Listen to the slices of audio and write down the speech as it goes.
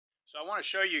So I want to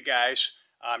show you guys,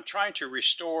 I'm trying to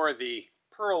restore the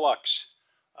Perlux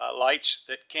lights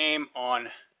that came on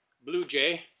Blue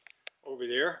Jay over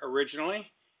there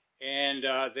originally, and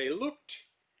they looked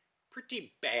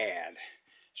pretty bad.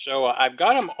 So I've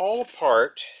got them all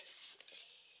apart.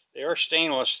 They are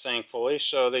stainless, thankfully,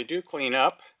 so they do clean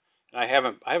up. And I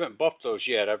haven't buffed those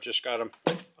yet. I've just got them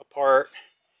apart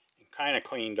and kind of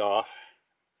cleaned off.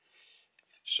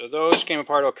 So those came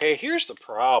apart okay. Here's the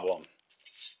problem.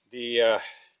 The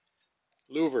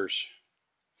louvers,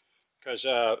 because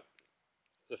the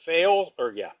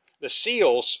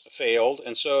seals failed,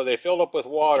 and so they filled up with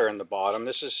water in the bottom.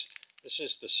 This is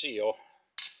the seal.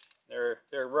 They're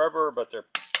rubber, but they're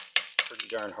pretty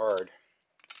darn hard.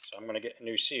 So I'm going to get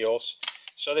new seals.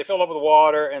 So they filled up with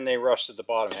water and they rusted the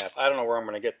bottom half. I don't know where I'm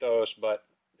going to get those, but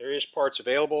there is parts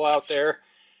available out there.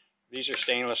 These are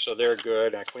stainless, so they're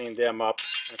good. I cleaned them up.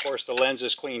 And of course, the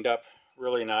lenses cleaned up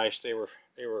really nice. They were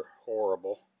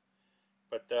horrible,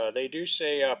 but they do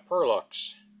say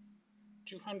Perlux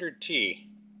 200T.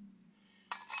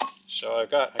 So I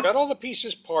got all the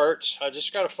pieces, parts. I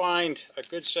just got to find a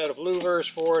good set of louvers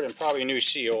for it, and probably new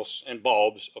seals and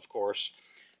bulbs, of course.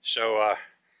 So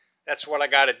that's what I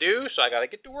got to do. So I got to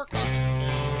get to work on it.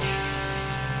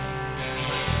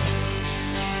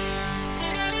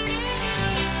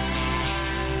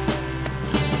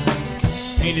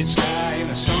 Painted sky in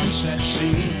a sunset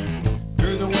scene,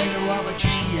 through the window of a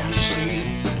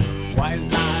GMC. White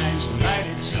lines and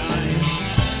lighted signs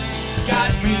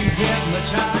got me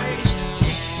hypnotized.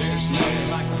 There's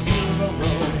nothing like the feel of the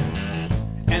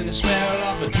road and the smell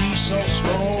of the diesel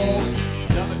smoke.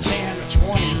 Another 10 or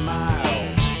 20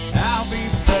 miles, I'll be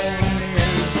pulling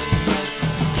in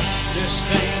this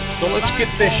thing. So let's get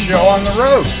this show on the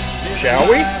road, shall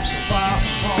we?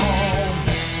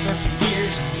 13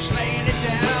 years just laying it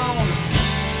down,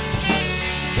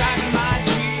 driving my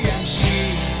GMC.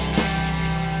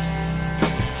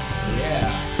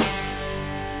 Yeah,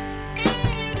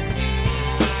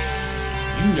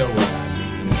 you know what I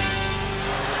mean.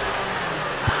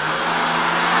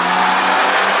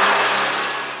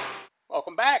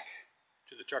 Welcome back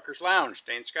to the Trucker's Lounge.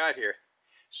 Dane Scott here.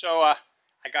 So I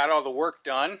got all the work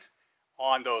done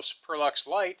on those Perlux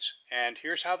lights, and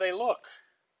here's how they look.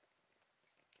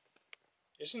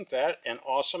 Isn't that an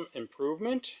awesome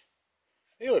improvement?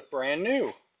 They look brand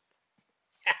new.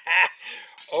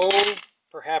 Oh,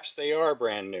 perhaps they are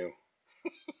brand new.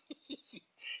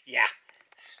 Yeah.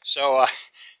 So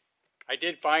I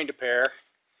did find a pair,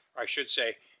 or I should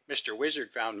say Mr.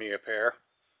 Wizard found me a pair,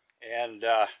 and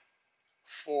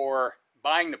for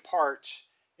buying the parts,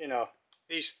 you know,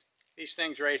 these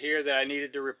things right here that I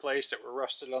needed to replace that were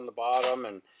rusted on the bottom,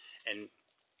 and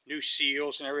new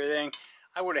seals and everything,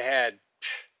 I would have had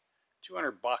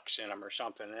 $200 in them or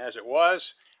something. And as it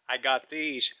was, I got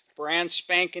these brand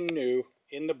spanking new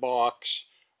in the box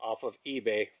off of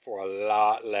eBay for a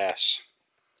lot less.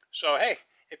 So hey,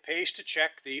 it pays to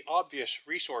check the obvious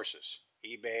resources: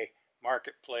 eBay,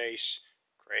 Marketplace,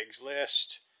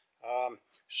 Craigslist,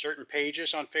 certain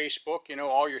pages on Facebook, you know,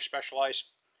 all your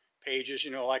specialized pages, you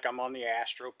know, like I'm on the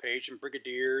Astro page, and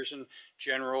Brigadiers and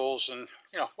Generals, and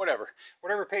you know, whatever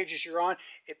pages you're on,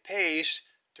 it pays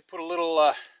to put a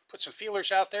little put some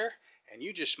feelers out there, and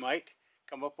you just might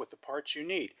come up with the parts you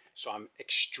need. So I'm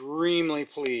extremely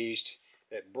pleased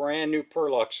that brand new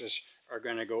Perluxes are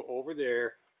going to go over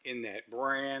there in that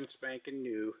brand spanking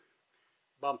new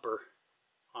bumper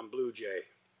on Blue Jay.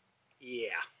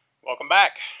 Yeah. Welcome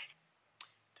back.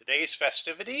 Today's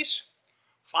festivities.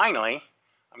 Finally,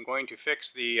 I'm going to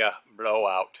fix the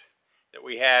blowout that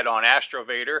we had on Astro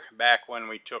Vader back when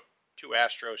we took 2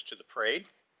 Astros to the parade.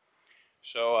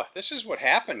 So this is what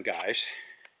happened, guys.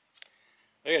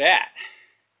 Look at that.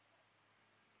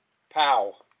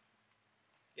 Pow.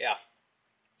 Yeah,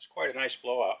 it's quite a nice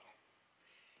blowout.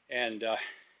 And I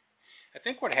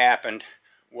think what happened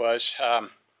was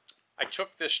I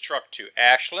took this truck to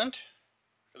Ashland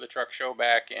for the truck show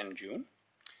back in June.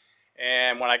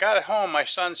 And when I got it home, my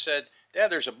son said, "Dad,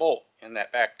 there's a bolt in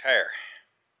that back tire."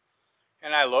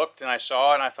 And I looked and I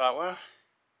saw it, and I thought, well,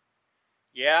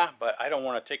 yeah, but I don't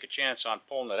want to take a chance on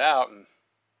pulling it out and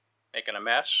making a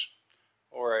mess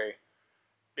or a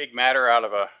big matter out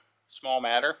of a small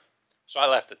matter. So I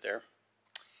left it there.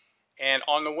 And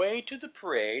on the way to the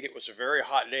parade, it was a very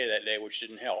hot day that day, which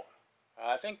didn't help.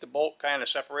 I think the bolt kind of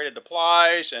separated the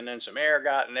plies, and then some air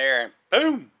got in there, and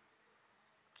boom!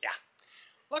 Yeah.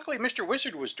 Luckily, Mr.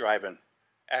 Wizard was driving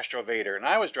Astro Vader, and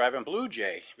I was driving Blue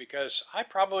Jay, because I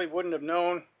probably wouldn't have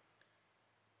known.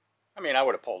 I mean, I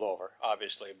would have pulled over,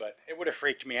 obviously, but it would have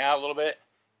freaked me out a little bit.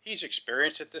 He's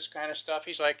experienced at this kind of stuff.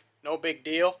 He's like, no big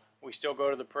deal. We still go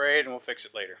to the parade and we'll fix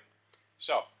it later.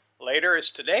 So later is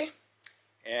today,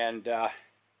 and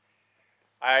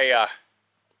I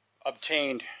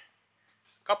obtained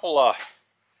a couple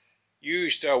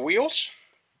used wheels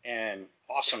and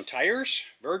awesome tires,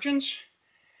 Virgins,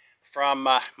 from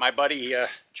my buddy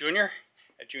Junior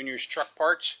at Junior's Truck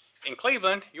Parts in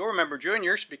Cleveland. You'll remember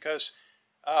Junior's because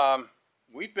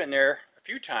we've been there a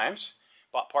few times.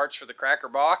 Bought parts for the Cracker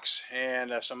Box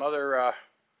and some other, I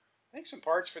think some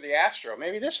parts for the Astro.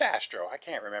 Maybe this Astro, I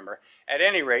can't remember. At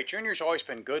any rate, Junior's always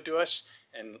been good to us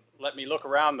and let me look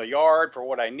around the yard for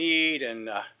what I need, and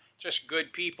just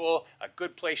good people, a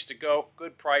good place to go,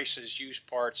 good prices, used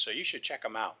parts, so you should check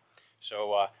them out.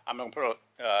 So I'm going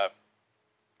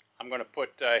to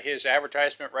put his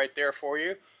advertisement right there for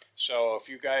you. So if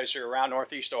you guys are around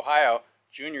Northeast Ohio,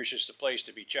 Junior's is the place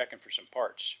to be checking for some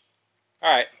parts.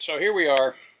 Alright, so here we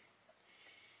are.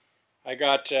 I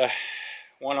got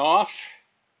one off,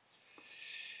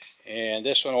 and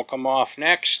this one will come off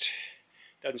next.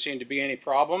 Doesn't seem to be any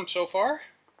problem so far.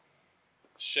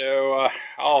 So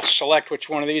I'll select which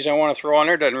one of these I want to throw on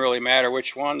there. Doesn't really matter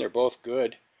which one, they're both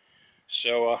good.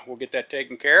 So we'll get that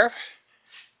taken care of,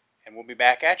 and we'll be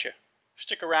back at you.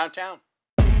 Stick around town.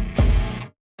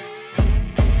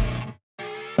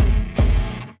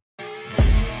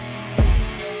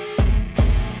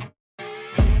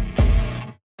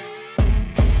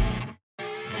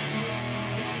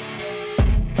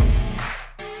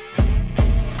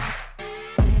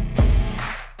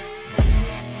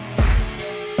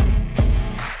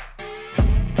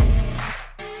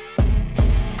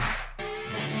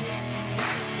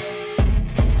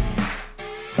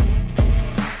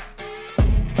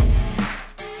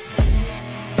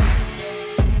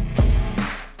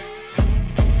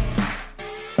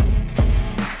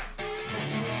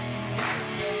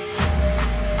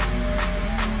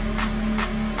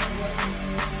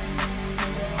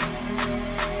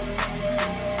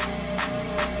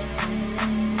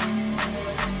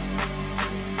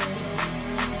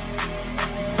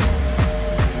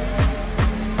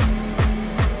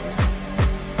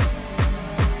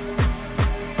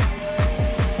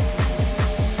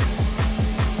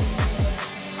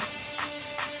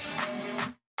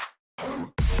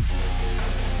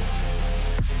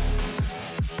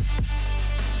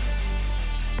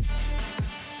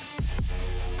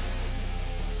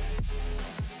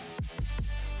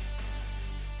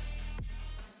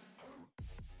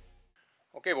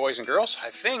 Okay, boys and girls, I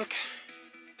think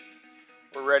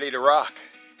we're ready to rock.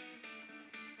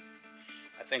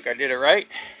 I think I did it right.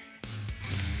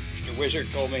 Mr. Wizard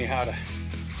told me how to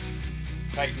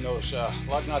tighten those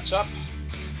lug nuts up.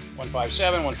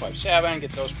 157, 157,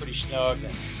 get those pretty snug,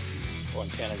 and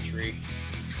 110 and 3.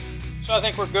 So I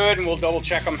think we're good, and we'll double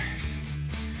check them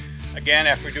again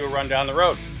after we do a run down the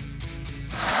road.